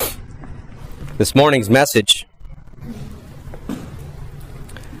This morning's message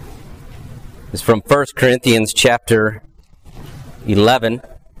is from 1 Corinthians chapter 11,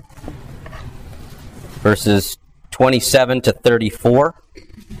 verses 27 to 34.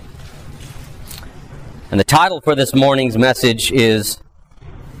 And the title for this morning's message is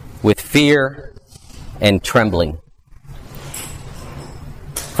With Fear and Trembling.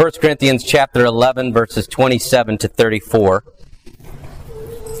 1 Corinthians chapter 11, verses 27 to 34.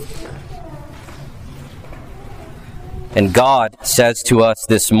 And God says to us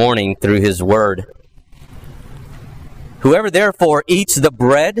this morning through His Word, "Whoever therefore eats the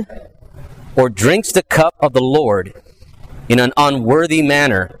bread or drinks the cup of the Lord in an unworthy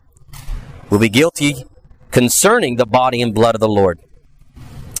manner will be guilty concerning the body and blood of the Lord.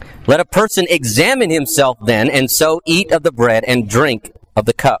 Let a person examine himself then, and so eat of the bread and drink of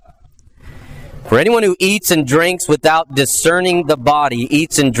the cup. For anyone who eats and drinks without discerning the body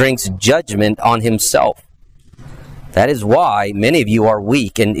eats and drinks judgment on himself. That is why many of you are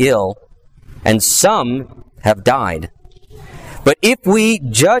weak and ill, and some have died. But if we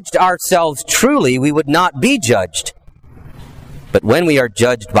judged ourselves truly, we would not be judged. But when we are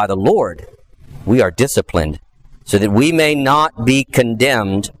judged by the Lord, we are disciplined, so that we may not be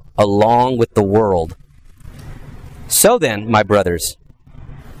condemned along with the world. So then, my brothers,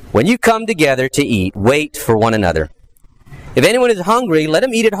 when you come together to eat, wait for one another. If anyone is hungry, let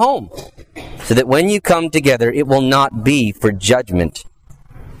him eat at home, so that when you come together, it will not be for judgment.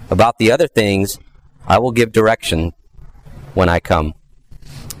 About the other things, I will give direction when I come."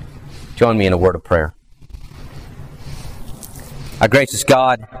 Join me in a word of prayer. Our gracious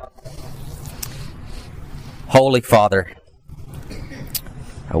God, Holy Father,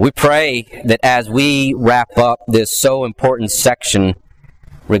 we pray that as we wrap up this so important section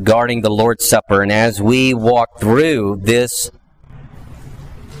regarding the Lord's Supper, and as we walk through this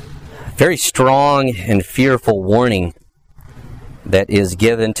very strong and fearful warning that is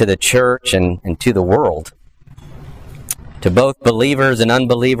given to the church and to the world, to both believers and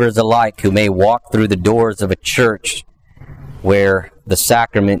unbelievers alike who may walk through the doors of a church where the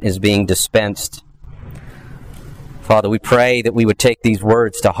sacrament is being dispensed. Father, we pray that we would take these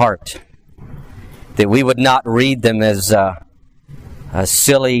words to heart, that we would not read them as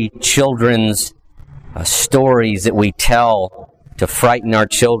silly children's stories that we tell to frighten our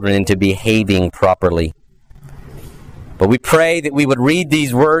children into behaving properly. But we pray that we would read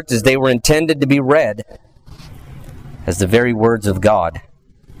these words as they were intended to be read, as the very words of God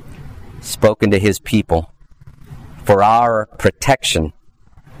spoken to His people for our protection.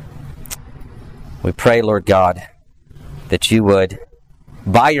 We pray, Lord God, that you would,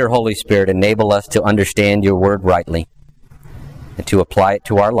 by your Holy Spirit, enable us to understand your word rightly and to apply it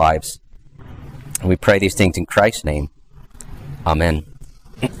to our lives. And we pray these things in Christ's name. Amen.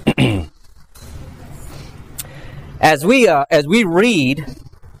 As we read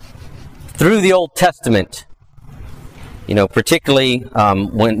through the Old Testament, particularly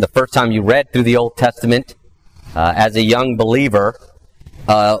when the first time you read through the Old Testament as a young believer,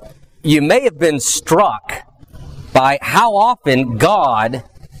 you may have been struck by how often God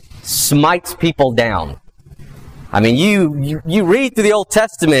smites people down. I mean, you read through the Old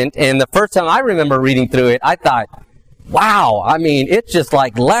Testament, and the first time I remember reading through it, I thought, wow, I mean, it's just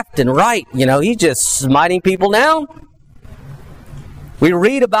like left and right. He's just smiting people down. We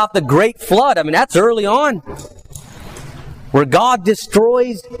read about the great flood. I mean, that's early on, where God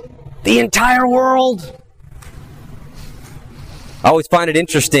destroys the entire world. I always find it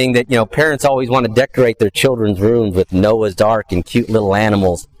interesting that, parents always want to decorate their children's rooms with Noah's Ark and cute little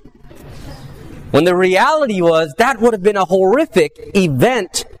animals, when the reality was that would have been a horrific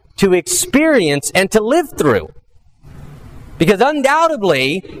event to experience and to live through. Because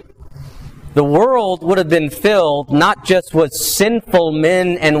undoubtedly, the world would have been filled not just with sinful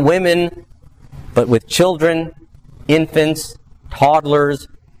men and women, but with children, infants, toddlers,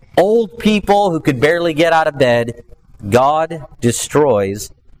 old people who could barely get out of bed. God destroys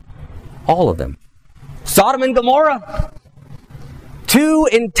all of them. Sodom and Gomorrah, 2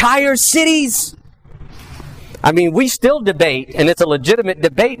 entire cities. I mean, we still debate, and it's a legitimate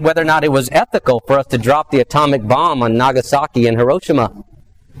debate, whether or not it was ethical for us to drop the atomic bomb on Nagasaki and Hiroshima.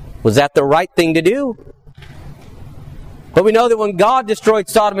 Was that the right thing to do? But we know that when God destroyed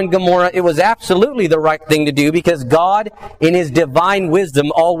Sodom and Gomorrah, it was absolutely the right thing to do, because God, in His divine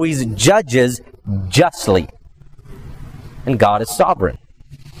wisdom, always judges justly. And God is sovereign.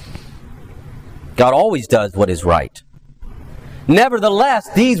 God always does what is right. Nevertheless,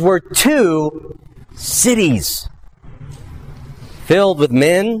 these were 2 cities filled with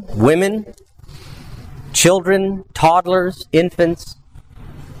men, women, children, toddlers, infants.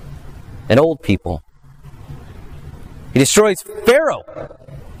 and old people. He destroys Pharaoh.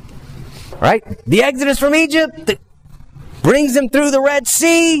 Right? The exodus from Egypt that brings them through the Red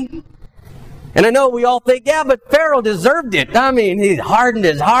Sea. And I know we all think, yeah, but Pharaoh deserved it. I mean, he hardened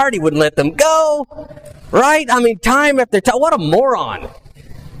his heart. He wouldn't let them go. Right? I mean, time after time. What a moron.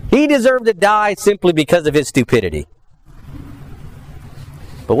 He deserved to die simply because of his stupidity.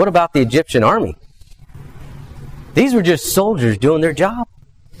 But what about the Egyptian army? These were just soldiers doing their job.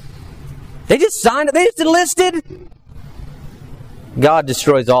 They just signed it. They just enlisted. God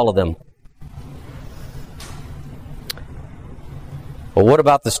destroys all of them. Well, what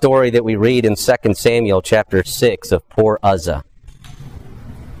about the story that we read in 2 Samuel chapter 6 of poor Uzzah?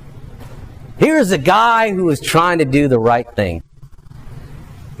 Here's a guy who was trying to do the right thing.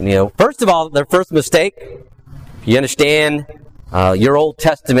 First of all, their first mistake, if you understand your Old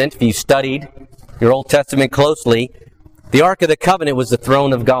Testament, if you studied your Old Testament closely, the Ark of the Covenant was the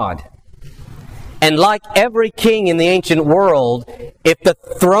throne of God. And like every king in the ancient world, if the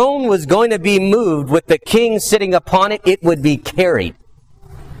throne was going to be moved with the king sitting upon it, it would be carried.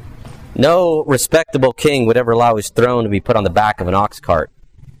 No respectable king would ever allow his throne to be put on the back of an ox cart.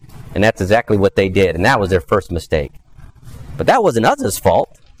 And that's exactly what they did, and that was their first mistake. But that wasn't Uzzah's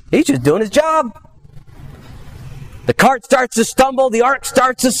fault. He's just doing his job. The cart starts to stumble, the ark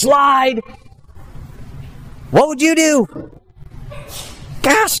starts to slide. What would you do?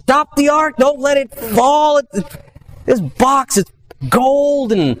 Gosh, stop the ark, don't let it fall. This box is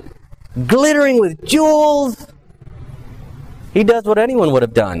gold and glittering with jewels. He does what anyone would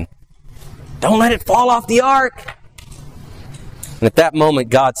have done. Don't let it fall off the ark. And at that moment,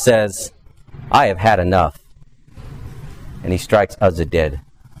 God says, I have had enough. And he strikes Uzzah dead.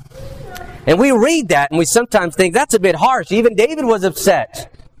 And we read that and we sometimes think that's a bit harsh. Even David was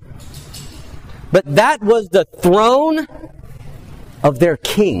upset. But that was the throne of their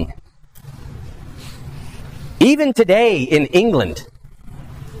king. Even today in England,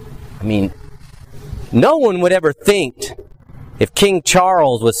 no one would ever think if King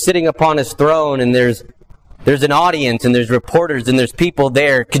Charles was sitting upon his throne and there's an audience and there's reporters and there's people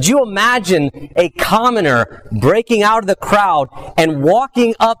there. Could you imagine a commoner breaking out of the crowd and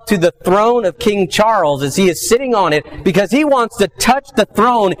walking up to the throne of King Charles as he is sitting on it because he wants to touch the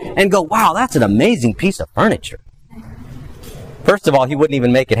throne and go, wow, that's an amazing piece of furniture. First of all, he wouldn't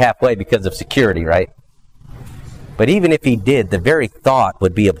even make it halfway because of security, right? But even if he did, the very thought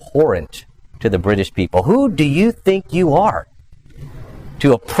would be abhorrent to the British people. Who do you think you are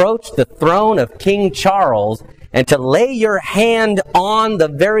to approach the throne of King Charles and to lay your hand on the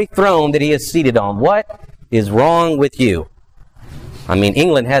very throne that he is seated on? What is wrong with you?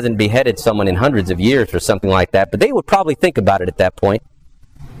 England hasn't beheaded someone in hundreds of years for something like that, but they would probably think about it at that point.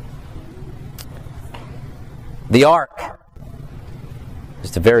 The ark is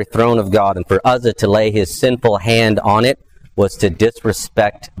the very throne of God, and for Uzzah to lay his sinful hand on it was to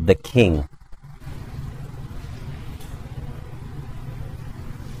disrespect the king.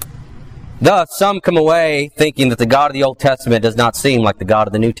 Thus, some come away thinking that the God of the Old Testament does not seem like the God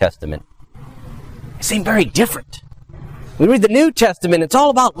of the New Testament. They seem very different. We read the New Testament, it's all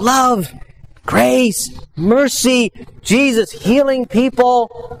about love, grace, mercy, Jesus healing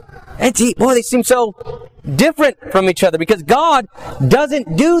people. They seem so different from each other because God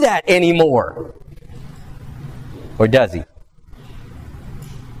doesn't do that anymore. Or does he?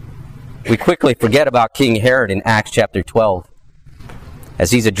 We quickly forget about King Herod in Acts chapter 12. As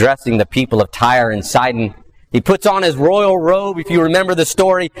he's addressing the people of Tyre and Sidon, he puts on his royal robe, if you remember the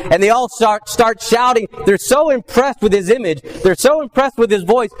story, and they all start shouting. They're so impressed with his image. They're so impressed with his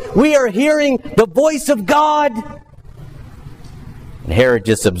voice. We are hearing the voice of God. And Herod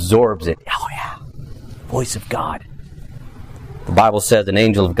just absorbs it. Oh yeah, voice of God. The Bible says an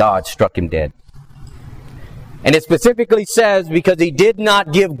angel of God struck him dead. And it specifically says because he did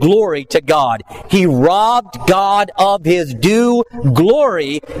not give glory to God. He robbed God of his due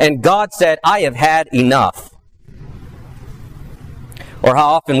glory, and God said, I have had enough. Or how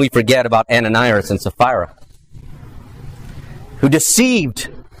often we forget about Ananias and Sapphira, who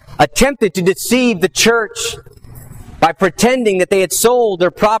attempted to deceive the church by pretending that they had sold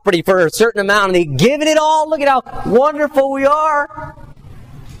their property for a certain amount, and they'd given it all. Look at how wonderful we are.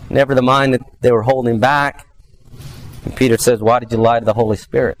 Never the mind that they were holding back. And Peter says, why did you lie to the Holy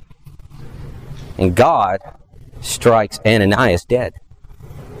Spirit? And God strikes Ananias dead.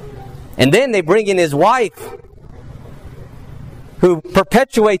 And then they bring in his wife, who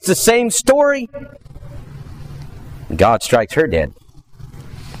perpetuates the same story. And God strikes her dead.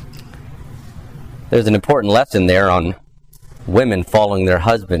 There's an important lesson there on women following their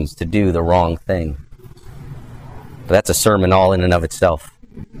husbands to do the wrong thing. But that's a sermon all in and of itself.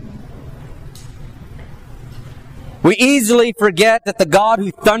 We easily forget that the God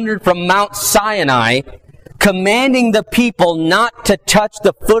who thundered from Mount Sinai, commanding the people not to touch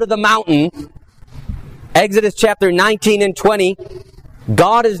the foot of the mountain, Exodus chapter 19 and 20,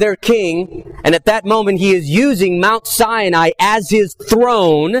 God is their king, and at that moment he is using Mount Sinai as his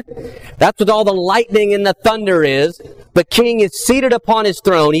throne. That's what all the lightning and the thunder is. The king is seated upon his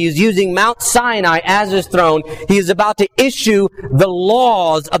throne. He is using Mount Sinai as his throne. He is about to issue the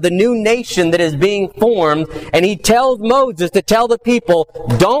laws of the new nation that is being formed, and he tells Moses to tell the people,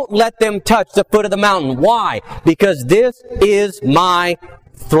 don't let them touch the foot of the mountain. Why? Because this is my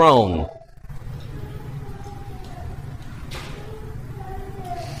throne.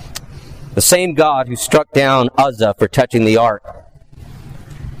 The same God who struck down Uzzah for touching the ark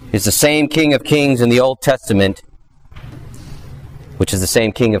is the same King of Kings in the Old Testament, which is the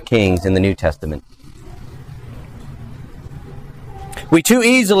same King of Kings in the New Testament. We too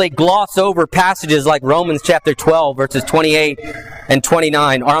easily gloss over passages like Romans chapter 12, verses 28 and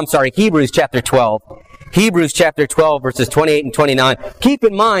 29, Hebrews chapter 12. Hebrews chapter 12, verses 28 and 29. Keep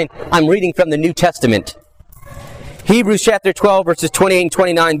in mind, I'm reading from the New Testament. Hebrews chapter 12, verses 28 and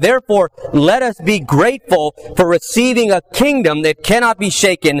 29. Therefore, let us be grateful for receiving a kingdom that cannot be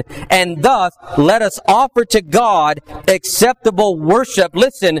shaken, and thus let us offer to God acceptable worship,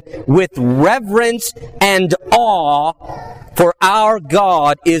 listen, with reverence and awe, for our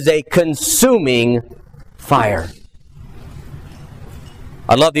God is a consuming fire.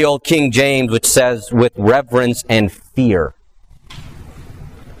 I love the old King James, which says, with reverence and fear.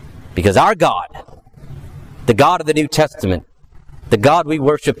 Because our God, the God of the New Testament, the God we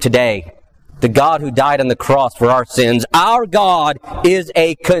worship today, the God who died on the cross for our sins, our God is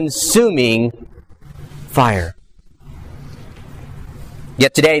a consuming fire.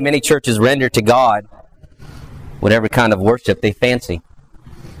 Yet today, many churches render to God whatever kind of worship they fancy,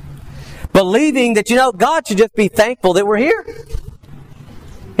 believing that, God should just be thankful that we're here.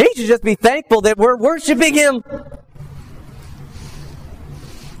 He should just be thankful that we're worshiping Him.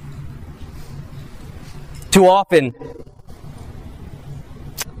 Too often,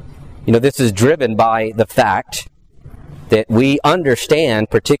 this is driven by the fact that we understand,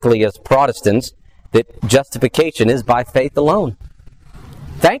 particularly as Protestants, that justification is by faith alone.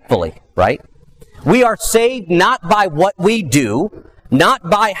 Thankfully, right? We are saved not by what we do, not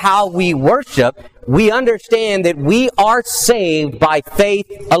by how we worship. We understand that we are saved by faith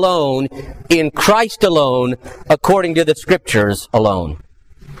alone, in Christ alone, according to the Scriptures alone.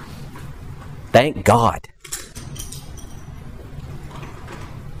 Thank God.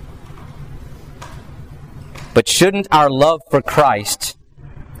 But shouldn't our love for Christ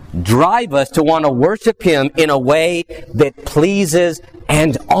drive us to want to worship Him in a way that pleases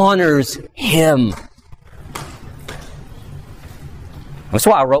and honors Him? That's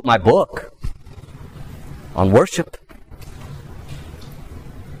why I wrote my book on worship.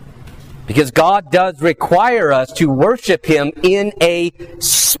 Because God does require us to worship Him in a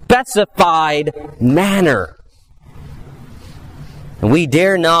specified manner. And we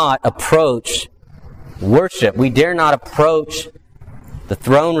dare not approach worship. We dare not approach the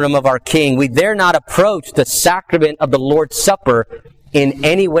throne room of our King. We dare not approach the sacrament of the Lord's Supper in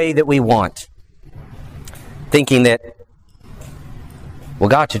any way that we want, thinking that,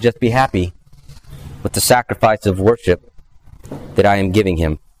 God should just be happy with the sacrifice of worship that I am giving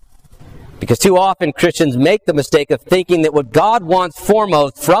Him. Because too often Christians make the mistake of thinking that what God wants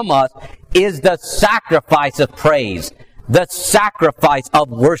foremost from us is the sacrifice of praise, the sacrifice of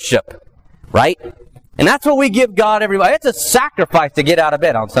worship, right? And that's what we give God everybody. It's a sacrifice to get out of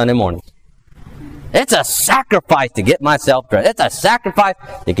bed on Sunday morning. It's a sacrifice to get myself dressed. It's a sacrifice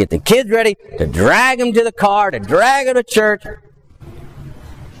to get the kids ready, to drag them to the car, to drag them to church.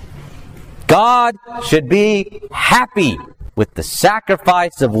 God should be happy with the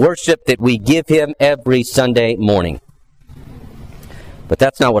sacrifice of worship that we give Him every Sunday morning. But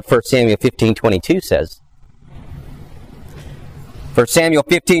that's not what 1 Samuel 15:22 says. 1 Samuel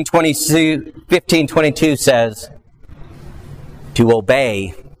 15:22 says, to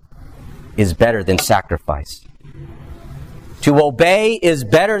obey is better than sacrifice. To obey is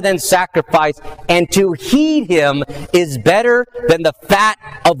better than sacrifice, and to heed Him is better than the fat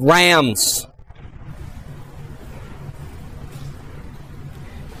of rams.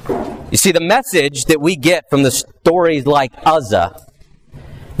 You see, the message that we get from the stories like Uzzah,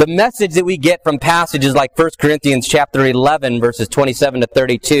 the message that we get from passages like 1 Corinthians chapter 11, verses 27 to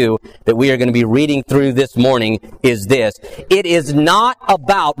 32, that we are going to be reading through this morning, is this. It is not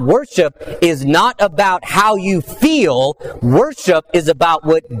about, worship is not about how you feel. Worship is about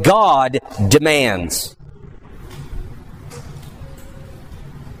what God demands.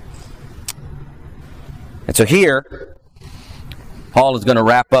 And so here, Paul is going to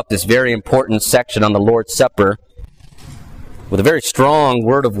wrap up this very important section on the Lord's Supper with a very strong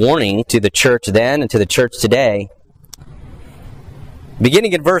word of warning to the church then and to the church today.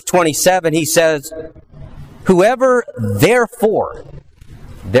 Beginning in verse 27, he says, "Whoever therefore,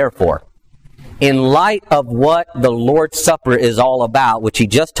 in light of what the Lord's Supper is all about," which he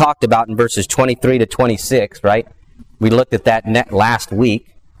just talked about in verses 23 to 26, right? We looked at that last week.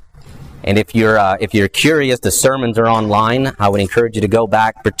 And if you're curious, the sermons are online. I would encourage you to go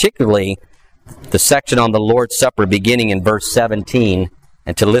back, particularly the section on the Lord's Supper beginning in verse 17,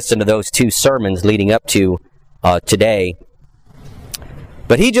 and to listen to those two sermons leading up to today.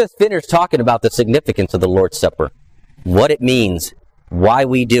 But he just finished talking about the significance of the Lord's Supper, what it means, why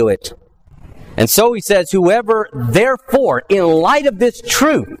we do it. And so he says, "Whoever therefore, in light of this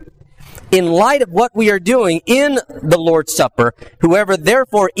truth, in light of what we are doing in the Lord's Supper, whoever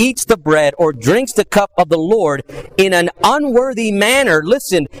therefore eats the bread or drinks the cup of the Lord in an unworthy manner,"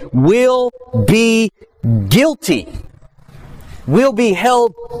 listen, "will be guilty, will be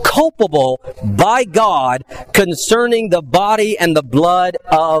held culpable by God concerning the body and the blood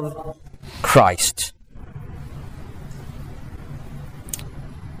of Christ."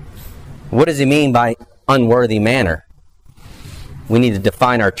 What does he mean by unworthy manner? We need to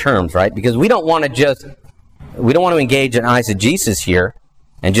define our terms, right? Because we don't want to engage in eisegesis here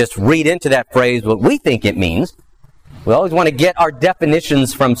and just read into that phrase what we think it means. We always want to get our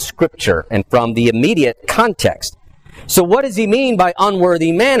definitions from Scripture and from the immediate context. So what does he mean by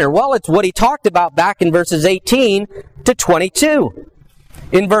unworthy manner? Well, it's what he talked about back in verses 18 to 22.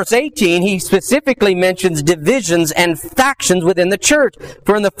 In verse 18, he specifically mentions divisions and factions within the church.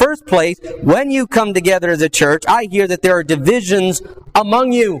 For in the first place, when you come together as a church, I hear that there are divisions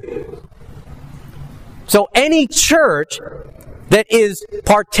among you. So any church that is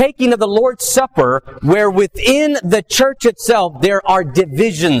partaking of the Lord's Supper, where within the church itself there are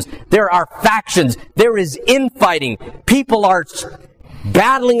divisions, there are factions, there is infighting, people are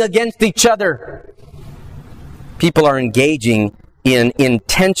battling against each other, people are engaging in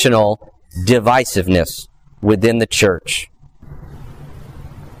intentional divisiveness within the church.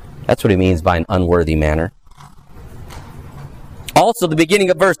 That's what he means by an unworthy manner. Also, the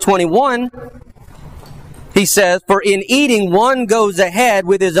beginning of verse 21, he says, "For in eating one goes ahead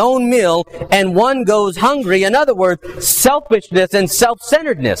with his own meal, and one goes hungry." In other words, selfishness and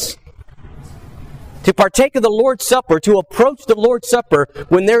self-centeredness. To partake of the Lord's Supper, to approach the Lord's Supper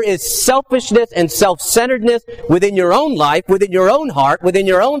when there is selfishness and self-centeredness within your own life, within your own heart, within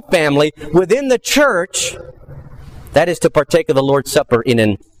your own family, within the church, that is to partake of the Lord's Supper in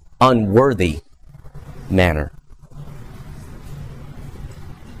an unworthy manner.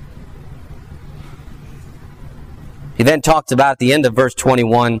 He then talks about at the end of verse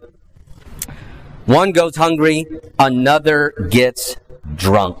 21, one goes hungry, another gets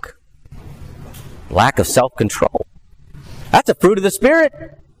drunk. Lack of self-control. That's a fruit of the Spirit.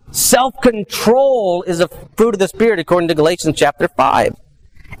 Self-control is a fruit of the Spirit according to Galatians chapter 5.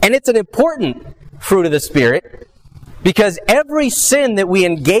 And it's an important fruit of the Spirit because every sin that we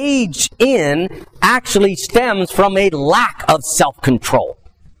engage in actually stems from a lack of self-control.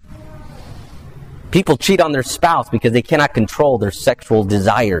 People cheat on their spouse because they cannot control their sexual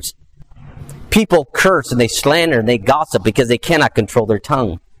desires. People curse and they slander and they gossip because they cannot control their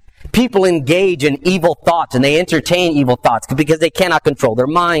tongue. People engage in evil thoughts and they entertain evil thoughts because they cannot control their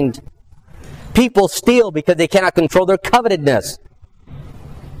mind. People steal because they cannot control their covetousness.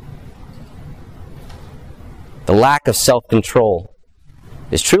 The lack of self-control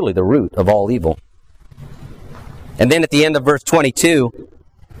is truly the root of all evil. And then at the end of verse 22,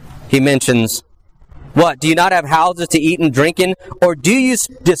 he mentions, what? Do you not have houses to eat and drink in? Or do you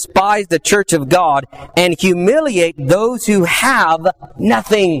despise the church of God and humiliate those who have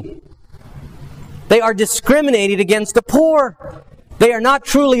nothing? They are discriminating against the poor. They are not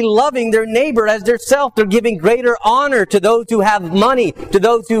truly loving their neighbor as their self. They're giving greater honor to those who have money, to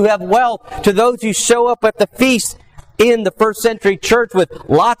those who have wealth, to those who show up at the feast in the first century church with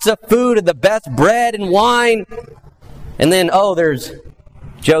lots of food and the best bread and wine. And then, there's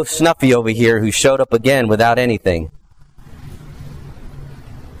Joe Snuffy over here who showed up again without anything.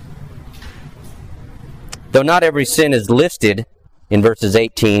 Though not every sin is listed in verses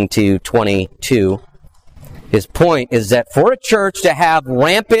 18 to 22, his point is that for a church to have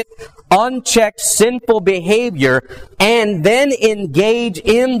rampant, unchecked, sinful behavior and then engage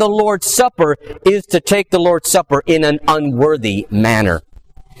in the Lord's Supper is to take the Lord's Supper in an unworthy manner.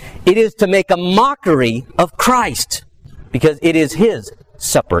 It is to make a mockery of Christ because it is His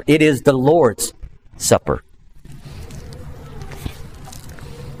supper. It is the Lord's Supper.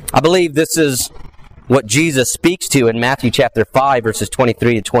 I believe this is what Jesus speaks to in Matthew chapter 5, verses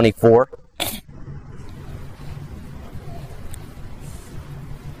 23 to 24.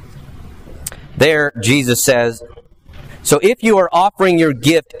 There, Jesus says, "So if you are offering your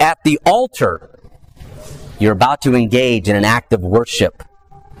gift at the altar," you're about to engage in an act of worship.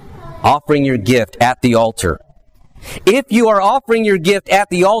 Offering your gift at the altar. "If you are offering your gift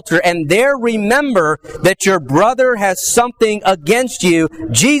at the altar and there remember that your brother has something against you,"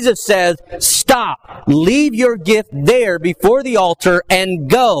 Jesus says, "stop. Leave your gift there before the altar and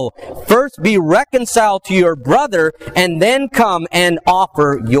go. First be reconciled to your brother and then come and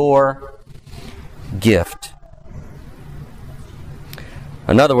offer your gift."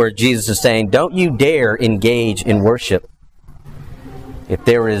 In other words, Jesus is saying, don't you dare engage in worship if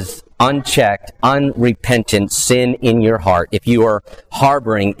there is unchecked, unrepentant sin in your heart. If you are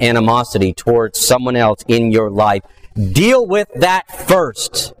harboring animosity towards someone else in your life, deal with that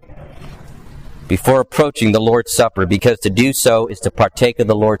first before approaching the Lord's Supper, because to do so is to partake of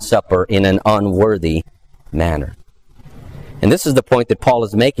the Lord's Supper in an unworthy manner. And this is the point that Paul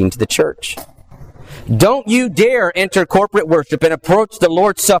is making to the church. Don't you dare enter corporate worship and approach the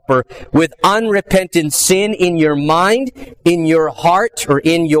Lord's Supper with unrepentant sin in your mind, in your heart, or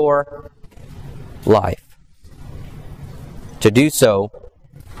in your life. To do so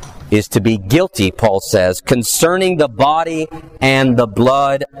is to be guilty, Paul says, concerning the body and the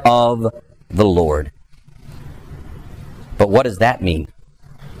blood of the Lord. But what does that mean?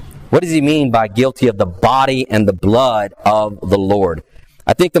 What does he mean by guilty of the body and the blood of the Lord?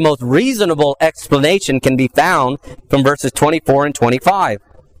 I think the most reasonable explanation can be found from verses 24 and 25.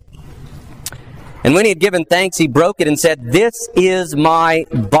 "And when he had given thanks, he broke it and said, 'This is my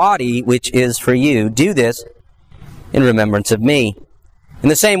body, which is for you. Do this in remembrance of me.' In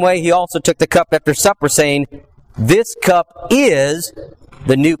the same way, he also took the cup after supper, saying, 'This cup is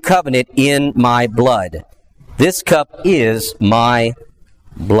the new covenant in my blood.'" This cup is my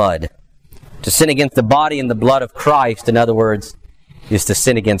blood. To sin against the body and the blood of Christ, in other words, is to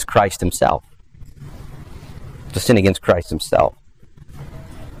sin against Christ himself. To sin against Christ himself.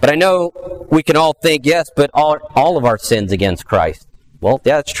 But I know we can all think, yes, but all of our sins against Christ. Well,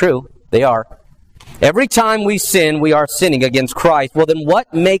 yeah, that's true. They are. Every time we sin, we are sinning against Christ. Well, then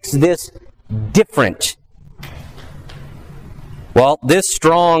what makes this different? Well, this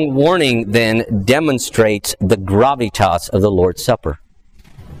strong warning then demonstrates the gravitas of the Lord's Supper.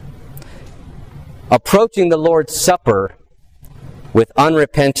 Approaching the Lord's Supper with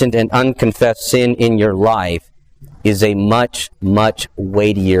unrepentant and unconfessed sin in your life is a much, much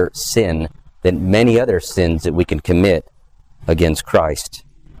weightier sin than many other sins that we can commit against Christ.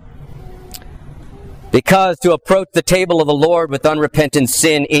 Because to approach the table of the Lord with unrepentant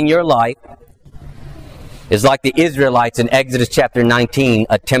sin in your life is like the Israelites in Exodus chapter 19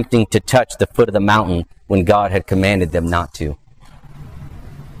 attempting to touch the foot of the mountain when God had commanded them not to.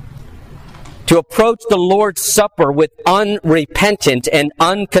 To approach the Lord's Supper with unrepentant and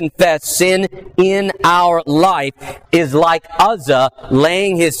unconfessed sin in our life is like Uzzah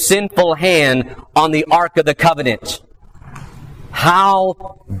laying his sinful hand on the Ark of the Covenant.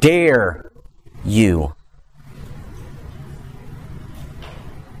 How dare you?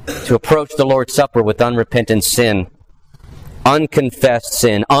 To approach the Lord's Supper with unrepentant sin, unconfessed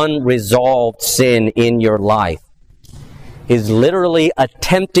sin, unresolved sin in your life is literally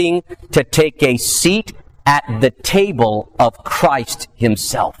attempting to take a seat at the table of Christ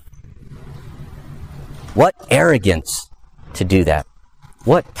himself. What arrogance to do that.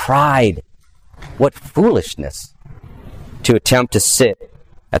 What pride. What foolishness to attempt to sit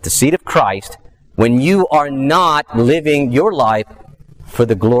at the seat of Christ when you are not living your life for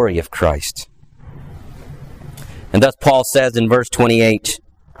the glory of Christ. And thus Paul says in verse 28,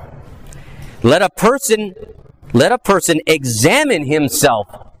 Let a person examine himself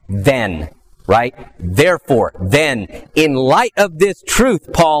then, right? Therefore, then, in light of this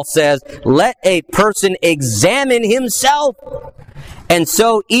truth, Paul says, let a person examine himself, and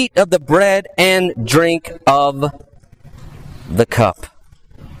so eat of the bread and drink of the cup.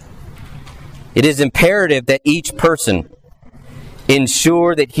 It is imperative that each person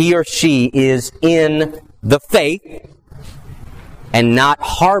ensure that he or she is in the faith and not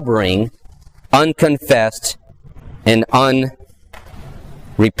harboring unconfessed and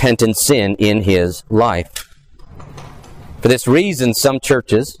unrepentant sin in his life. For this reason, some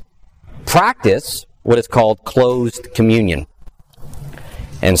churches practice what is called closed communion.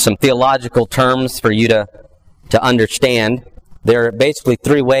 And some theological terms for you to understand. There are basically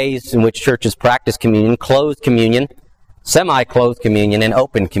three ways in which churches practice communion: closed communion, semi-closed communion, and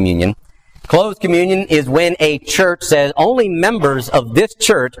open communion. Closed communion is when a church says only members of this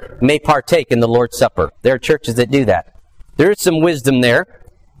church may partake in the Lord's Supper. There are churches that do that. There is some wisdom there,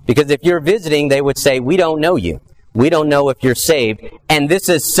 because if you're visiting, they would say, we don't know you. We don't know if you're saved. And this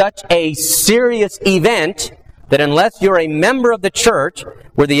is such a serious event that unless you're a member of the church,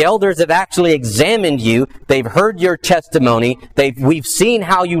 where the elders have actually examined you, they've heard your testimony, we've seen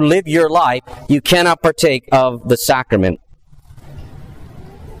how you live your life, you cannot partake of the sacrament.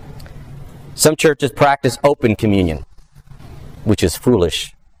 Some churches practice open communion, which is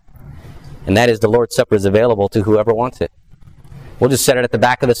foolish. And that is the Lord's Supper is available to whoever wants it. We'll just set it at the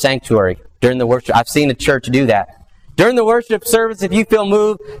back of the sanctuary during the worship. I've seen a church do that. During the worship service, if you feel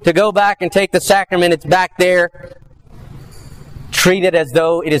moved to go back and take the sacrament, it's back there. Treat it as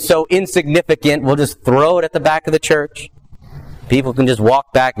though it is so insignificant. We'll just throw it at the back of the church. People can just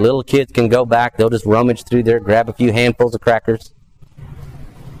walk back. Little kids can go back. They'll just rummage through there, grab a few handfuls of crackers.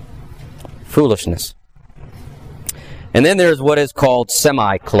 Foolishness. And then there's what is called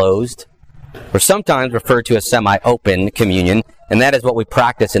semi-closed, or sometimes referred to as semi-open communion, and that is what we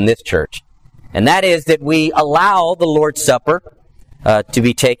practice in this church. And that is that we allow the Lord's Supper to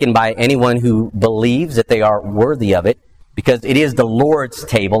be taken by anyone who believes that they are worthy of it, because it is the Lord's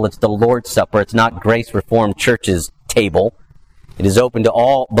table, it's the Lord's Supper, it's not Grace Reformed Church's table. It is open to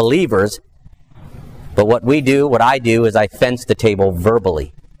all believers, but what I do is I fence the table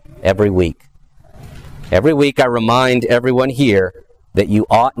verbally every week. Every week I remind everyone here that you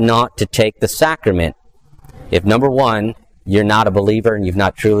ought not to take the sacrament if, number one, you're not a believer and you've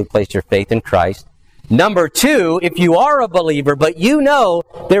not truly placed your faith in Christ. Number two, if you are a believer, but you know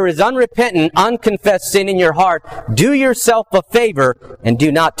there is unrepentant, unconfessed sin in your heart, do yourself a favor and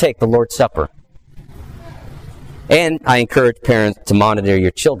do not take the Lord's Supper. And I encourage parents to monitor your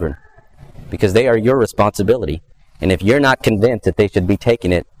children, because they are your responsibility. And if you're not convinced that they should be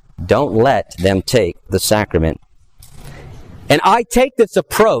taking it, don't let them take the sacrament. And I take this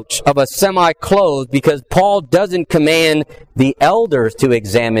approach of a semi-closed because Paul doesn't command the elders to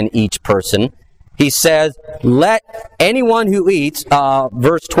examine each person. He says, let anyone who eats,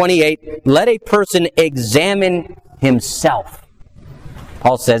 verse 28, let a person examine himself.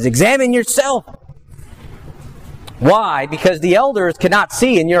 Paul says, examine yourself. Why? Because the elders cannot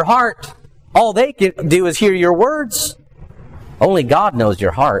see in your heart. All they can do is hear your words. Only God knows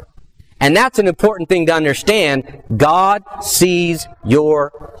your heart. And that's an important thing to understand. God sees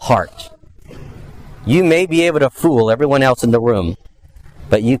your heart. You may be able to fool everyone else in the room,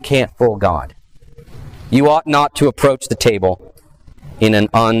 but you can't fool God. You ought not to approach the table in an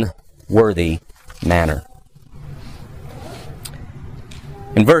unworthy manner.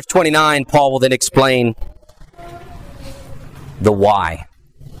 In verse 29, Paul will then explain the why.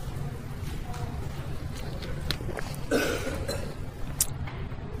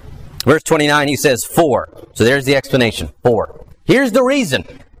 Verse 29, he says, for. So there's the explanation. For. Here's the reason.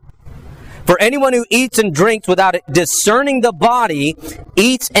 For anyone who eats and drinks without discerning the body,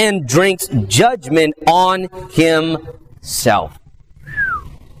 eats and drinks judgment on himself.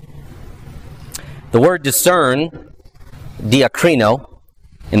 The word discern, diakrino,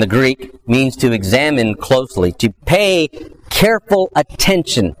 in the Greek, means to examine closely, to pay careful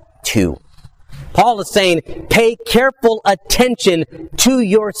attention to. Paul is saying, pay careful attention to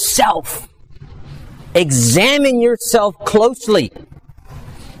yourself. Examine yourself closely.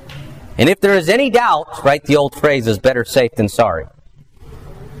 And if there is any doubt, right, the old phrase is better safe than sorry.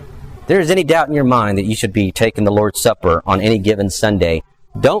 If there is any doubt in your mind that you should be taking the Lord's Supper on any given Sunday,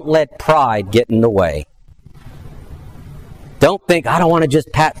 don't let pride get in the way. Don't think, I don't want to just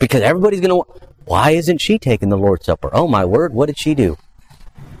pat, because everybody's going to, why isn't she taking the Lord's Supper? Oh my word, what did she do?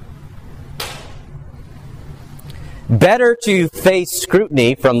 Better to face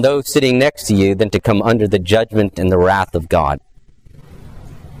scrutiny from those sitting next to you than to come under the judgment and the wrath of God.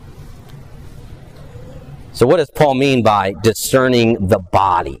 So what does Paul mean by discerning the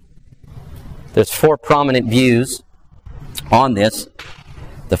body? There's four prominent views on this.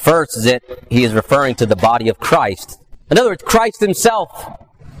 The first is that he is referring to the body of Christ. In other words, Christ himself.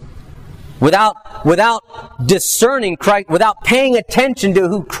 Without discerning Christ, without paying attention to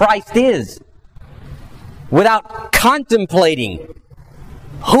who Christ is, without contemplating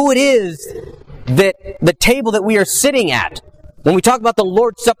who it is that the table that we are sitting at. When we talk about the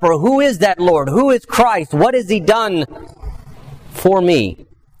Lord's Supper, who is that Lord? Who is Christ? What has he done for me?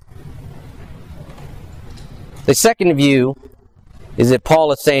 The second view is that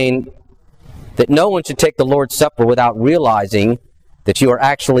Paul is saying that no one should take the Lord's Supper without realizing that you are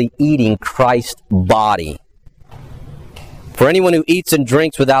actually eating Christ's body. For anyone who eats and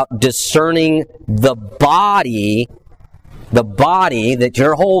drinks without discerning the body the body that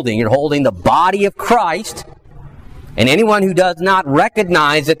you're holding the body of Christ, and anyone who does not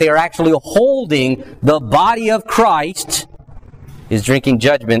recognize that they are actually holding the body of Christ is drinking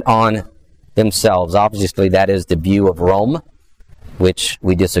judgment on themselves. Obviously, that is the view of Rome, which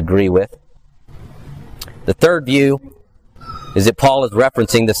we disagree with. The third view is that Paul is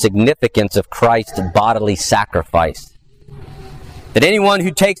referencing the significance of Christ's bodily sacrifice. That anyone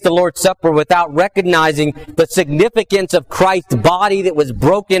who takes the Lord's Supper without recognizing the significance of Christ's body that was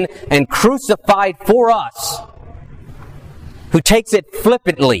broken and crucified for us, who takes it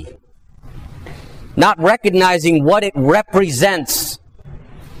flippantly, not recognizing what it represents,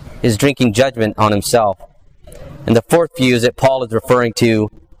 is drinking judgment on himself. And the fourth view is that Paul is referring to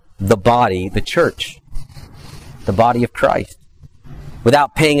the body, the church, the body of Christ,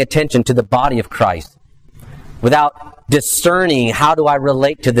 without paying attention to the body of Christ, without discerning, how do I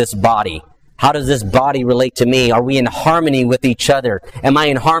relate to this body? How does this body relate to me? Are we in harmony with each other? Am I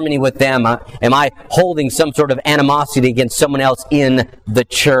in harmony with them? Am I holding some sort of animosity against someone else in the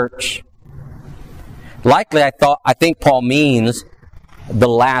church? Likely, I think Paul means the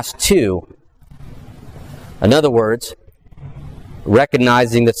last two. In other words,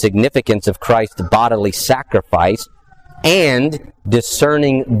 recognizing the significance of Christ's bodily sacrifice and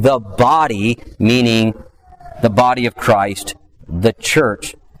discerning the body, meaning the body of Christ, the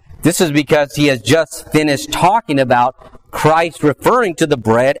church. This is because he has just finished talking about Christ referring to the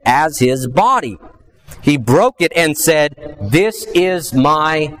bread as his body. He broke it and said, "This is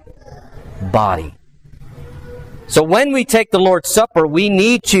my body." So when we take the Lord's Supper, we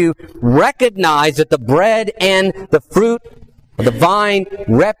need to recognize that the bread and the fruit of the vine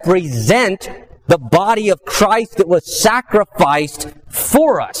represent the body of Christ that was sacrificed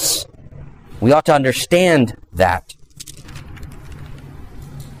for us. We ought to understand that.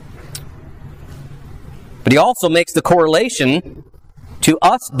 But he also makes the correlation to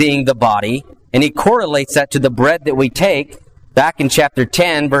us being the body, and he correlates that to the bread that we take back in chapter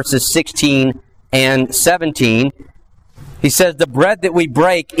 10, verses 16 and 17. He says, the bread that we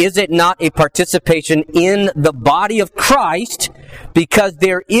break, is it not a participation in the body of Christ? Because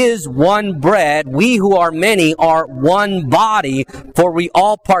there is one bread, we who are many are one body, for we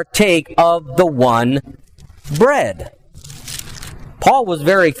all partake of the one bread. Paul was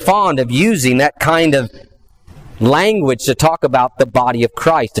very fond of using that kind of language to talk about the body of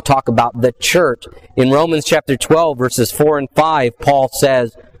Christ, to talk about the church. In Romans chapter 12, verses 4 and 5, Paul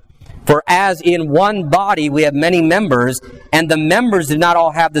says, "For as in one body we have many members, and the members do not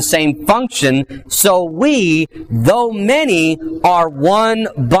all have the same function, so we, though many, are one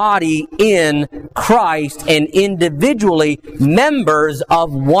body in Christ, and individually members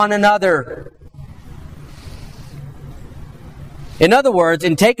of one another." In other words,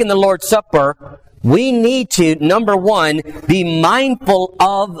 in taking the Lord's Supper, we need to, number one, be mindful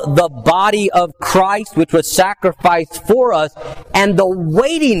of the body of Christ, which was sacrificed for us, and the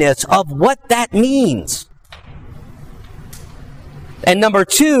weightiness of what that means. And number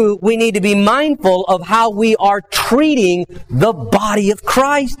two, we need to be mindful of how we are treating the body of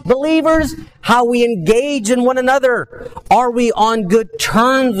Christ. Believers, how we engage in one another. Are we on good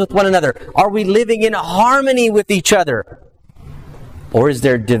terms with one another? Are we living in harmony with each other? Or is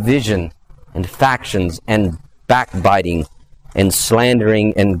there division and factions and backbiting and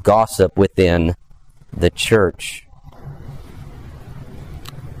slandering and gossip within the church?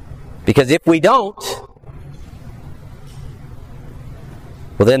 Because if we don't,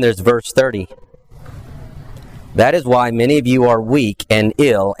 well, then there's verse 30. That is why many of you are weak and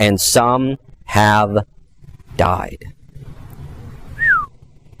ill, and some have died.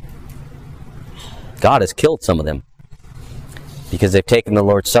 God has killed some of them because they've taken the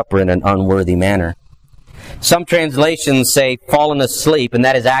Lord's Supper in an unworthy manner. Some translations say fallen asleep, and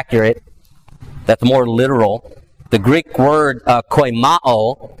that is accurate. That's more literal. The Greek word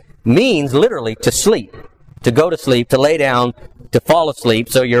koimao means literally to sleep, to go to sleep, to lay down, to fall asleep.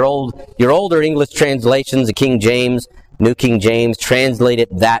 So your older English translations, the King James, New King James, translate it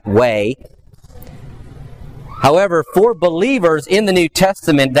that way. However, for believers in the New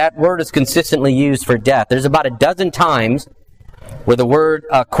Testament, that word is consistently used for death. There's about a dozen times where the word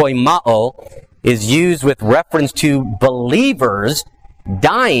koimao is used with reference to believers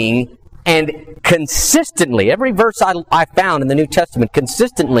dying, and consistently, every verse I found in the New Testament,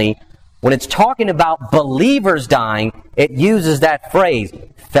 consistently, when it's talking about believers dying, it uses that phrase,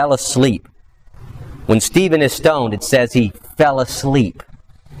 fell asleep. When Stephen is stoned, it says he fell asleep.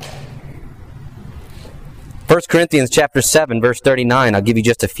 1 Corinthians chapter 7, verse 39, I'll give you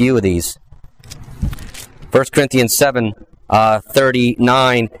just a few of these. 1 Corinthians 7,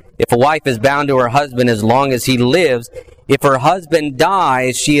 39, if a wife is bound to her husband as long as he lives, If her husband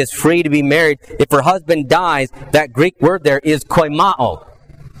dies, she is free to be married. If her husband dies, that Greek word there is koimao.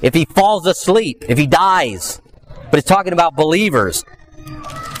 If he falls asleep, if he dies. But it's talking about believers.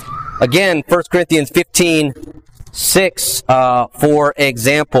 Again, 1 Corinthians 15:6, for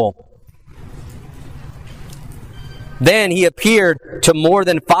example. Then he appeared to more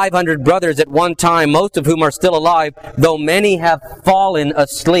than 500 brothers at one time, most of whom are still alive, though many have fallen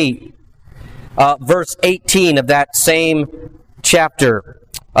asleep. Verse 18 of that same chapter.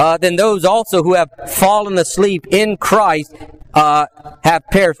 Then those also who have fallen asleep in Christ have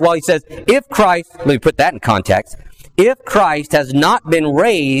perished. Well, he says, if Christ, let me put that in context. If Christ has not been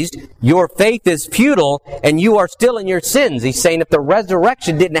raised, your faith is futile and you are still in your sins. He's saying if the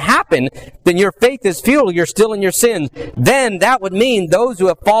resurrection didn't happen, then your faith is futile, you're still in your sins. Then that would mean those who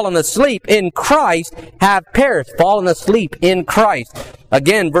have fallen asleep in Christ have perished, fallen asleep in Christ.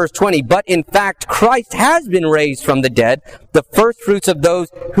 Again, verse 20, but in fact Christ has been raised from the dead, the first fruits of those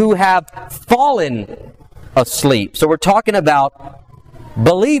who have fallen asleep. So we're talking about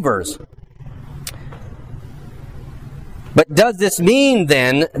believers. But does this mean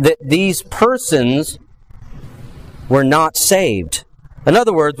then that these persons were not saved? In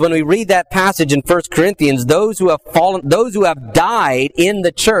other words, when we read that passage in 1 Corinthians, those who have fallen, those who have died in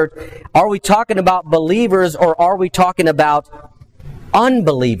the church, are we talking about believers or are we talking about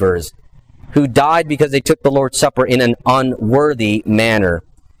unbelievers who died because they took the Lord's Supper in an unworthy manner?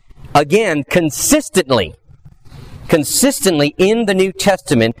 Again, consistently in the New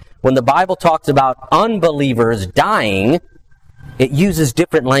Testament, when the Bible talks about unbelievers dying, it uses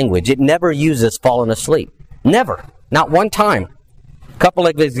different language. It never uses fallen asleep. Never. Not one time. A couple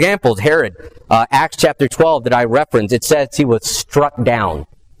of examples. Herod, Acts chapter 12 that I referenced, it says he was struck down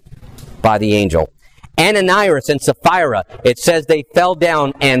by the angel. Ananias and Sapphira, it says they fell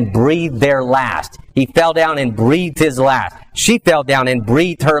down and breathed their last. He fell down and breathed his last. She fell down and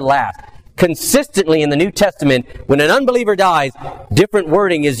breathed her last. Consistently in the New Testament, when an unbeliever dies, different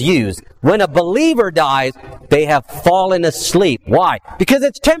wording is used. When a believer dies, they have fallen asleep. Why? Because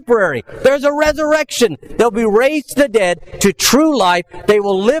it's temporary. There's a resurrection. They'll be raised to the dead to true life. They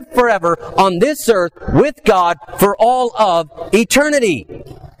will live forever on this earth with God for all of eternity.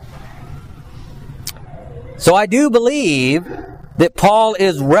 So I do believe that Paul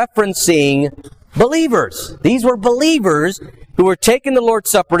is referencing believers. These were believers who were taking the Lord's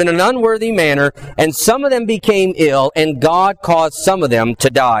Supper in an unworthy manner, and some of them became ill, and God caused some of them to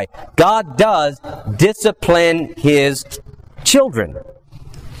die. God does discipline His children.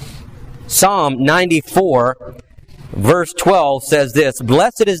 Psalm 94, verse 12 says this,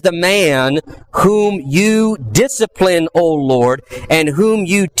 "Blessed is the man whom you discipline, O Lord, and whom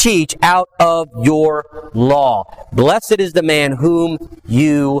you teach out of your law." Blessed is the man whom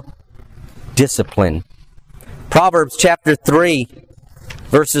you discipline. Proverbs chapter 3,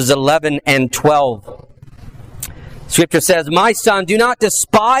 verses 11 and 12. Scripture says, "My son, do not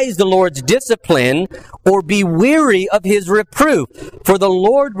despise the Lord's discipline, or be weary of His reproof. For the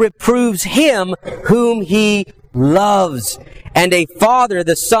Lord reproves him whom He loves, and a father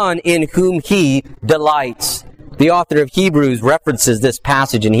the son in whom He delights." The author of Hebrews references this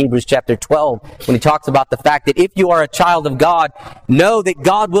passage in Hebrews chapter 12 when he talks about the fact that if you are a child of God, know that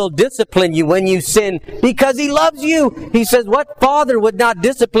God will discipline you when you sin because He loves you. He says, what father would not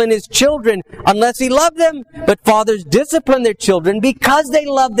discipline his children unless he loved them? But fathers discipline their children because they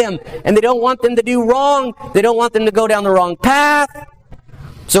love them and they don't want them to do wrong. They don't want them to go down the wrong path.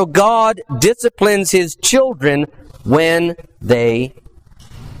 So God disciplines His children when they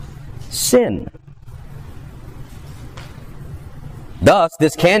sin. Thus,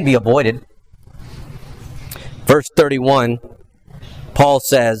 this can be avoided. Verse 31, Paul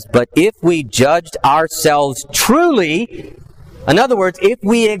says, "But if we judged ourselves truly," in other words, if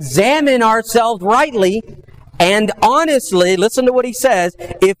we examine ourselves rightly and honestly, listen to what he says,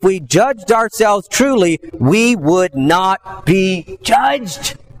 if we judged ourselves truly, we would not be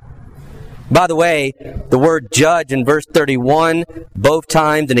judged. By the way, the word judge in verse 31, both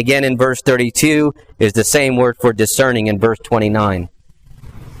times, and again in verse 32, is the same word for discerning in verse 29.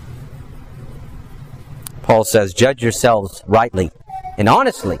 Paul says, judge yourselves rightly and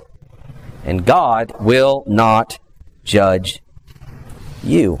honestly, and God will not judge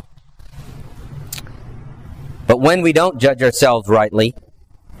you. But when we don't judge ourselves rightly,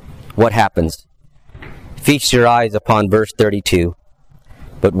 what happens? Feast your eyes upon verse 32.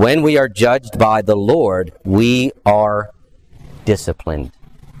 But when we are judged by the Lord, we are disciplined.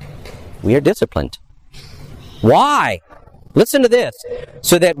 We are disciplined. Why? Listen to this.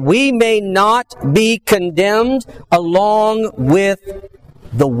 So that we may not be condemned along with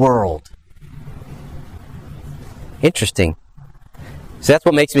the world. Interesting. So that's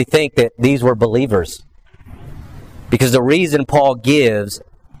what makes me think that these were believers. Because the reason Paul gives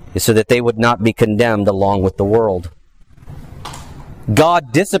is so that they would not be condemned along with the world.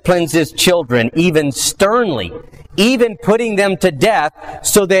 God disciplines His children even sternly, even putting them to death,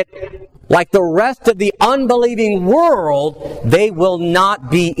 so that, like the rest of the unbelieving world, they will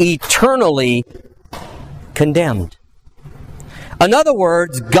not be eternally condemned. In other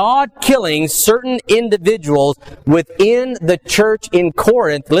words, God killing certain individuals within the church in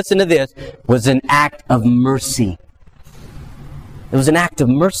Corinth, listen to this, was an act of mercy. It was an act of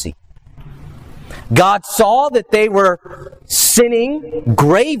mercy. God saw that they were sinning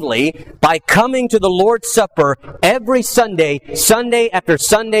gravely by coming to the Lord's Supper every Sunday, Sunday after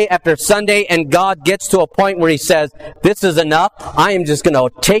Sunday after Sunday, and God gets to a point where He says, this is enough. I am just going to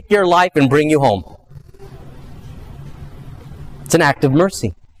take your life and bring you home. It's an act of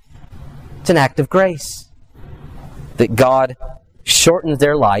mercy. It's an act of grace that God shortens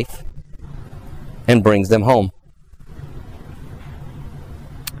their life and brings them home.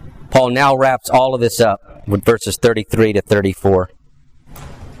 Paul now wraps all of this up with verses 33 to 34.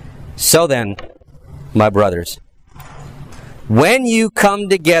 So then, my brothers, when you come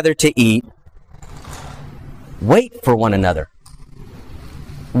together to eat, wait for one another.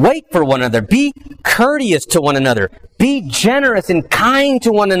 Wait for one another. Be courteous to one another. Be generous and kind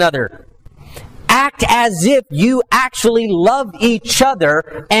to one another. Act as if you actually love each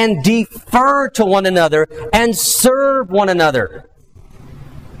other and defer to one another and serve one another.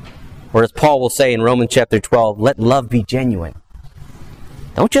 Or as Paul will say in Romans chapter 12, let love be genuine.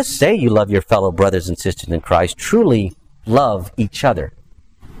 Don't just say you love your fellow brothers and sisters in Christ. Truly love each other.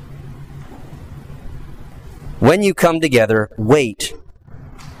 When you come together, wait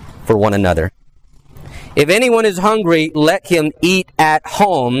for one another. If anyone is hungry, let him eat at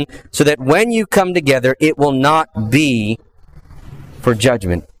home, so that when you come together, it will not be for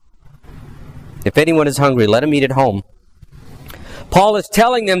judgment. If anyone is hungry, let him eat at home. Paul is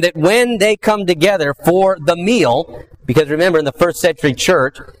telling them that when they come together for the meal, because remember in the first century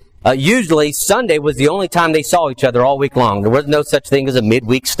church, usually Sunday was the only time they saw each other all week long. There was no such thing as a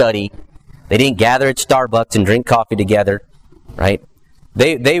midweek study. They didn't gather at Starbucks and drink coffee together, right?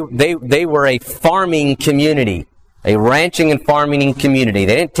 They were a farming community, a ranching and farming community.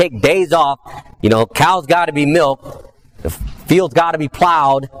 They didn't take days off. You know, cows got to be milked, the fields got to be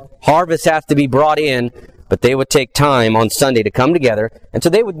plowed, harvest has to be brought in. But they would take time on Sunday to come together, and so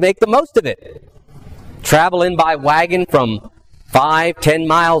they would make the most of it. Travel in by wagon from 5-10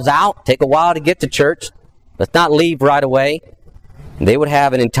 miles out, take a while to get to church. Let's not leave right away. And they would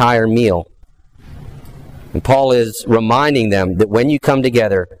have an entire meal. And Paul is reminding them that when you come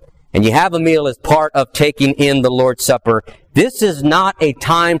together and you have a meal as part of taking in the Lord's Supper, this is not a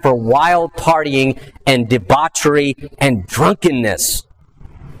time for wild partying and debauchery and drunkenness.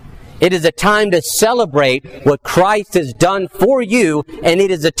 It is a time to celebrate what Christ has done for you, and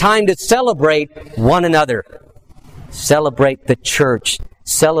it is a time to celebrate one another. Celebrate the church.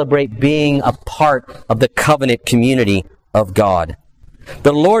 Celebrate being a part of the covenant community of God.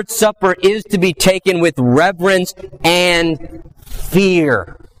 The Lord's Supper is to be taken with reverence and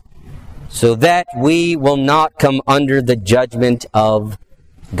fear, so that we will not come under the judgment of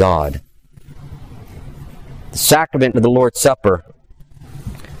God. The sacrament of the Lord's Supper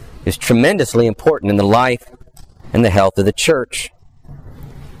is tremendously important in the life and the health of the church.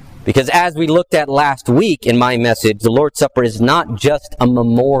 Because as we looked at last week in my message, the Lord's Supper is not just a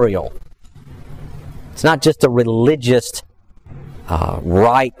memorial. It's not just a religious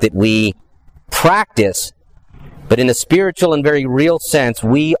rite that we practice, but in a spiritual and very real sense,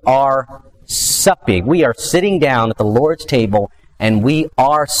 we are supping. We are sitting down at the Lord's table, and we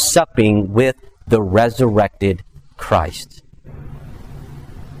are supping with the resurrected Christ.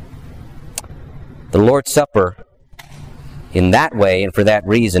 The Lord's Supper, in that way and for that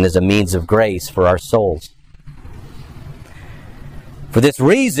reason, is a means of grace for our souls. For this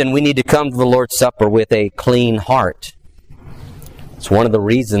reason, we need to come to the Lord's Supper with a clean heart. It's one of the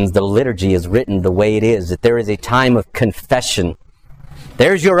reasons the liturgy is written the way it is, that there is a time of confession.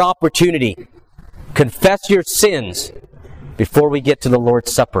 There's your opportunity. Confess your sins before we get to the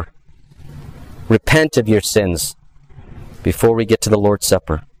Lord's Supper. Repent of your sins before we get to the Lord's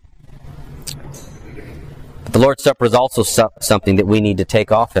Supper. But the Lord's Supper is also something that we need to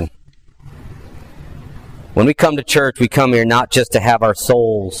take often. When we come to church, we come here not just to have our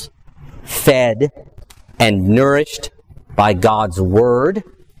souls fed and nourished by God's Word,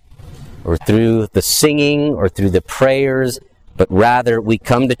 or through the singing, or through the prayers, but rather we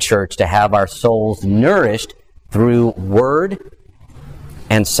come to church to have our souls nourished through Word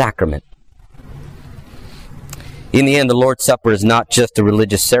and Sacrament. In the end, the Lord's Supper is not just a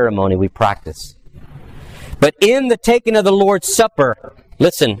religious ceremony we practice. But in the taking of the Lord's Supper,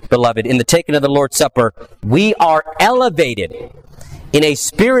 listen, beloved, in the taking of the Lord's Supper, we are elevated. In a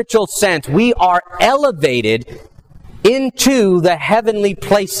spiritual sense, we are elevated into the heavenly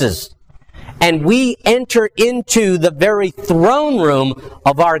places. And we enter into the very throne room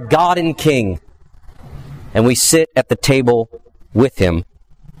of our God and King. And we sit at the table with Him.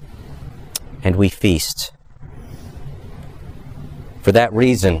 And we feast. For that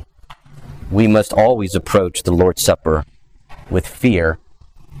reason, we must always approach the Lord's Supper with fear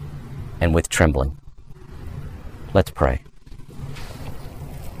and with trembling. Let's pray.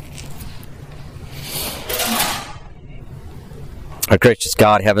 Our gracious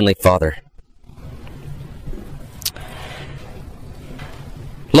God, Heavenly Father,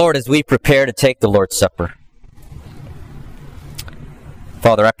 Lord, as we prepare to take the Lord's Supper,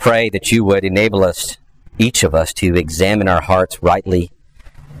 Father, I pray that you would enable us, each of us, to examine our hearts rightly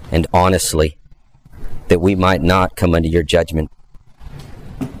and honestly, that we might not come under your judgment.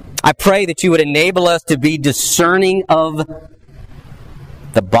 I pray that you would enable us to be discerning of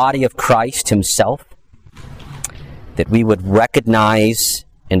the body of Christ Himself, that we would recognize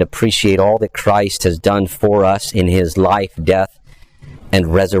and appreciate all that Christ has done for us in His life, death,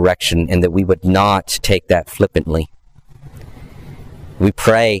 and resurrection, and that we would not take that flippantly. We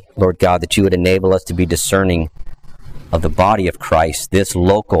pray, Lord God, that you would enable us to be discerning of the body of Christ, this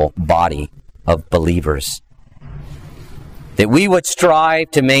local body of believers. That we would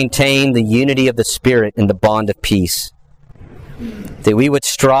strive to maintain the unity of the Spirit and the bond of peace. That we would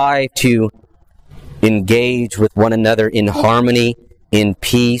strive to engage with one another in harmony, in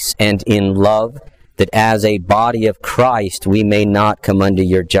peace, and in love, that as a body of Christ we may not come under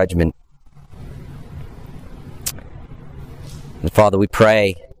your judgment. And Father, we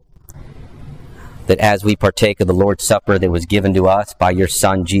pray that as we partake of the Lord's Supper that was given to us by your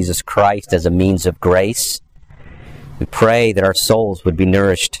Son, Jesus Christ, as a means of grace, we pray that our souls would be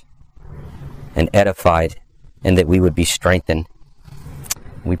nourished and edified, and that we would be strengthened.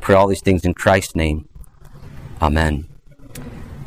 We pray all these things in Christ's name. Amen.